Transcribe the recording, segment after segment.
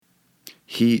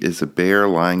He is a bear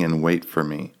lying in wait for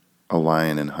me, a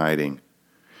lion in hiding.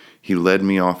 He led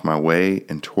me off my way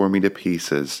and tore me to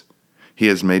pieces. He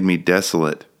has made me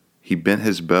desolate. He bent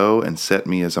his bow and set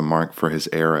me as a mark for his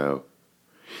arrow.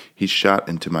 He shot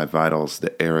into my vitals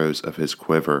the arrows of his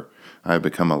quiver. I have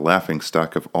become a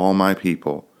laughingstock of all my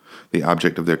people, the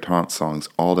object of their taunt songs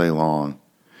all day long.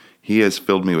 He has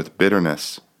filled me with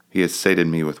bitterness. He has sated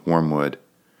me with wormwood.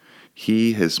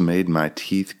 He has made my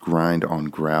teeth grind on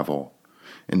gravel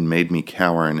and made me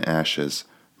cower in ashes.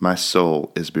 My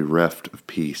soul is bereft of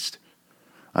peace.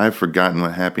 I have forgotten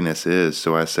what happiness is,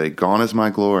 so I say, gone is my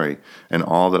glory, and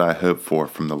all that I hope for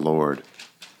from the Lord.